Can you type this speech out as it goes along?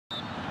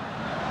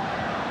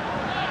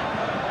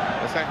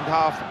second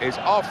half is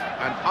off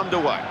and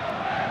underway.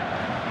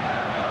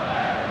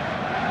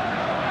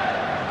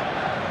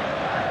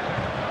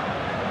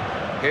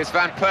 Here's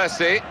Van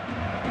Persie.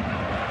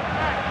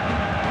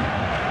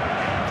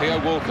 Theo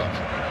Walcott.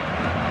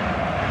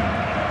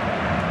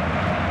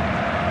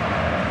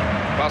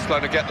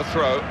 Barcelona get the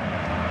throw.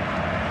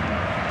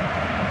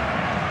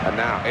 And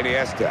now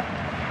Iniesta.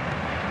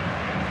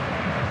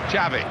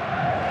 Xavi.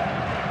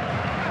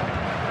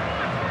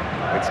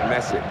 It's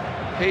Messi.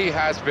 He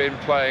has been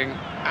playing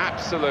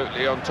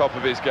absolutely on top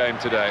of his game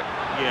today.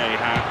 Yeah, he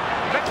has.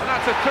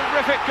 That's a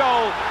terrific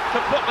goal to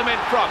put them in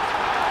front.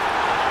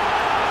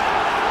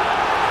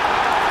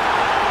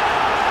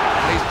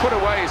 He's put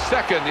away his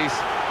second, he's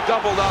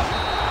doubled up,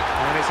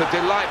 and it's a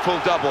delightful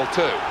double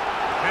too.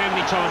 How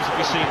many times have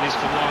we seen this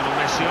from Lionel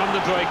Messi? On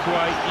the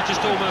breakaway, you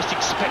just almost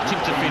expect him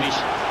to finish.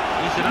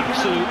 He's an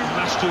absolute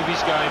master of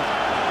his game.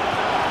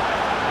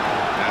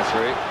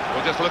 Nasri,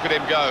 well, just look at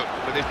him go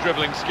with his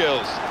dribbling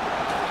skills.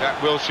 Jack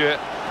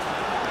Wilshere.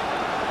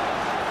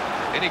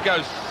 In he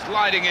goes,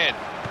 sliding in.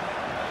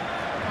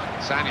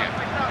 Sanya.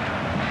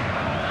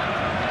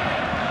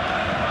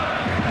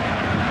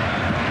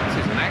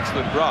 This is an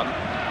excellent run.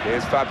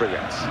 Here's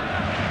Fabregas.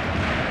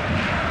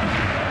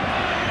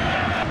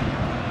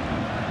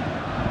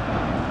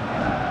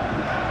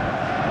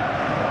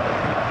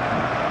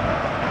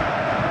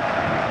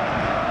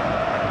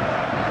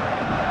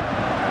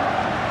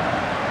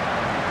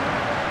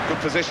 Good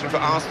position for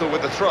Arsenal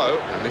with the throw.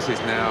 And this is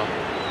now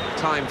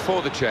time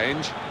for the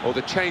change, or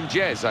the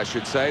changes, I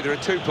should say. There are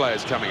two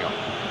players coming on.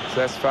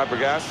 Cesc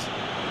Fabregas.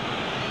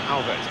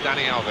 Alves,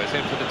 Dani Alves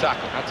in for the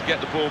tackle. Had to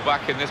get the ball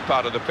back in this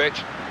part of the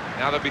pitch.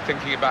 Now they'll be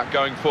thinking about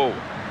going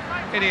forward.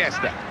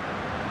 Iniesta.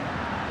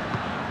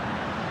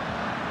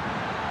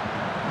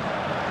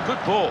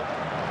 Good ball.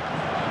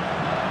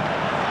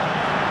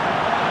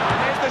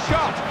 Here's the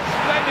shot.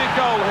 Splendid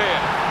goal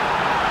here.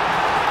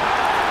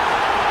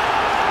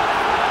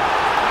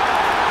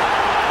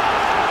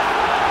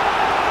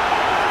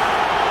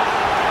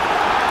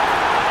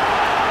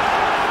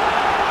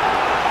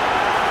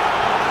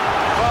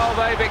 Well,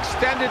 they've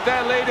extended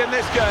their lead in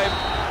this game.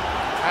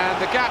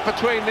 And the gap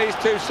between these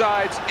two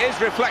sides is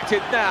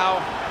reflected now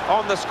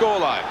on the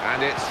scoreline.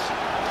 And it's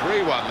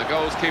 3-1. The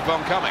goals keep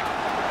on coming.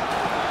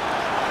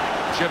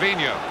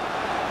 Gervinho.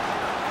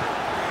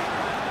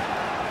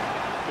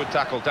 Good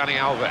tackle, Dani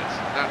Alves.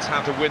 That's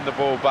how to win the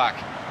ball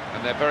back.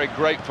 And they're very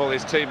grateful,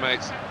 his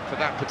teammates, for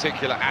that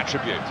particular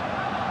attribute.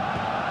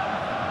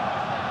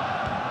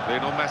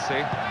 Lionel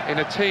Messi. In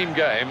a team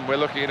game, we're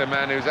looking at a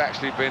man who's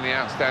actually been the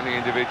outstanding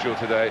individual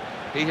today.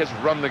 He has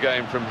run the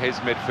game from his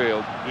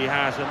midfield. He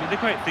has. I mean, the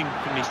great thing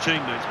from his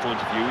teammates'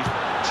 point of view is...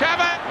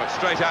 Xavi! Well,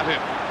 straight at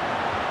him.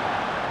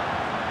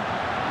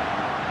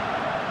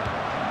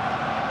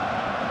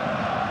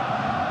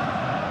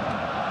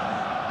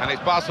 And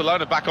it's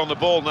Barcelona back on the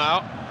ball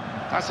now.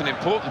 That's an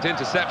important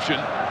interception.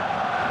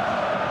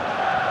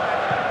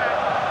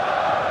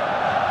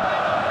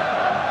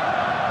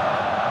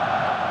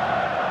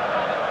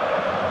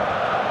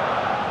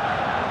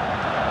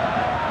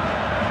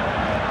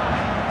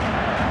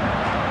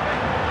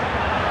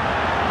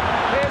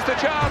 The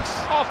chance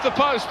off the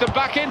post and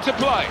back into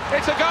play.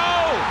 It's a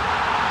goal!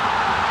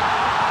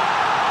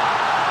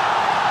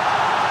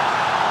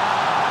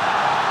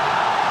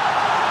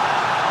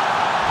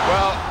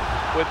 Well,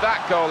 with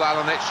that goal,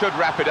 Alan, it should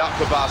wrap it up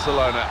for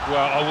Barcelona.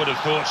 Well, I would have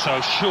thought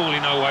so.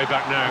 Surely no way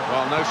back now.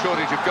 Well, no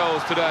shortage of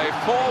goals today.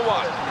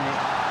 4-1.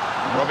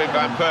 Robin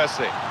Van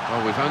Persie.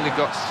 Well, we've only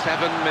got 7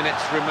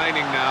 minutes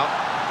remaining now.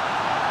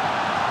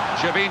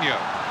 Gervinho.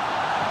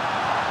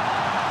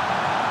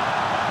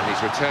 And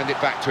he's returned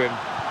it back to him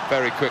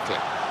very quickly.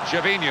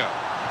 Gervinho.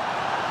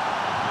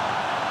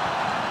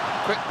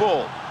 Quick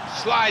ball.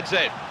 Slides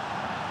in.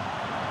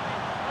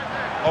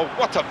 Oh,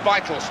 what a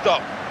vital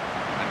stop.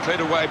 And cleared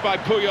away by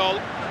Puyol.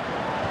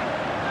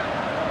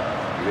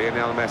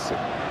 Lionel Messi.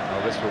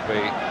 Well, this will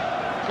be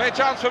clear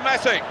chance for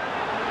Messi.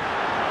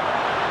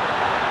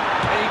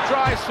 He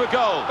drives for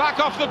goal. Back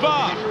off the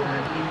bar.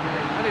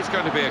 And it's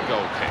going to be a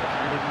goal kick.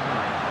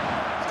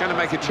 It's going to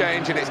make a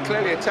change, and it's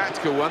clearly a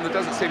tactical one. There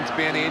doesn't seem to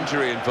be any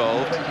injury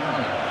involved.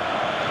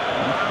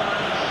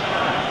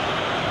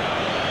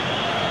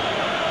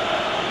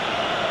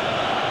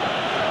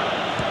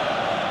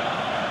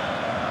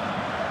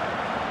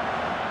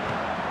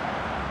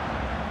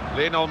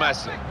 Lionel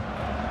Messi.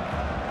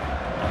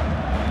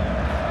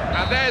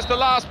 And there's the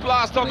last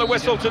blast on the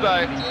whistle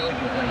today.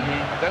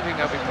 I don't think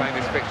they'll be playing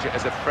this fixture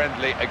as a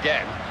friendly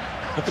again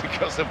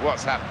because of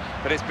what's happened.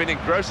 But it's been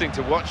engrossing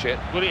to watch it.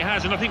 Well, it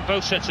has, and I think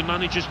both sets of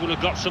managers will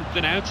have got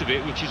something out of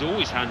it, which is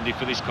always handy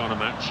for this kind of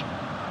match.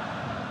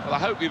 Well, I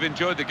hope you've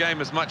enjoyed the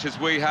game as much as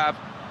we have.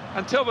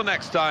 Until the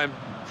next time,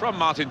 from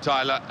Martin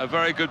Tyler, a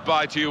very good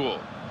bye to you all.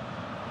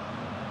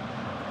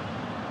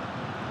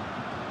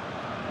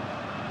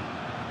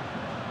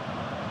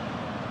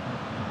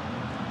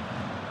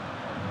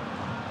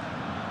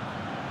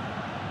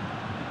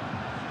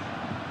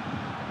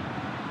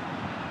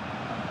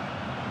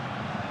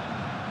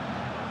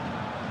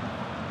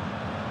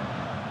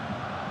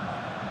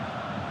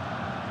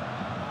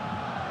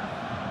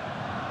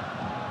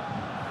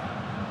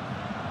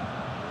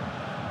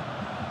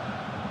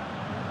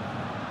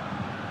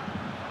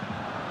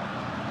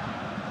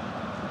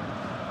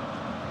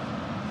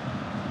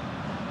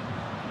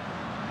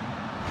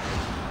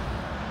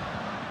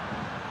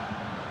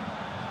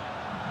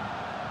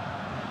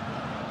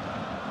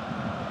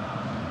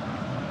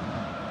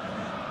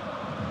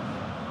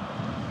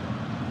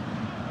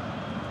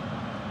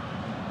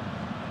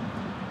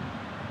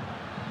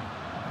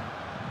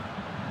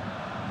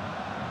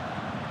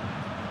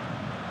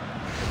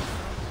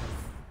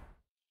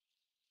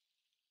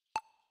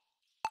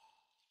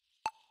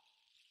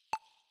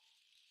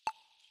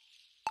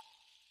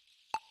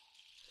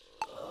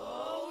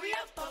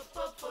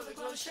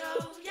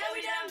 show. Yeah,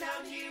 we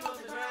down here on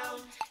the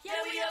ground. Yeah,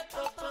 we up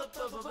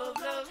above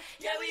love.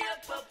 Yeah, we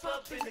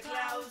up in the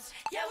clouds.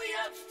 Yeah, we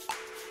up.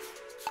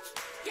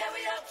 Yeah,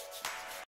 we up.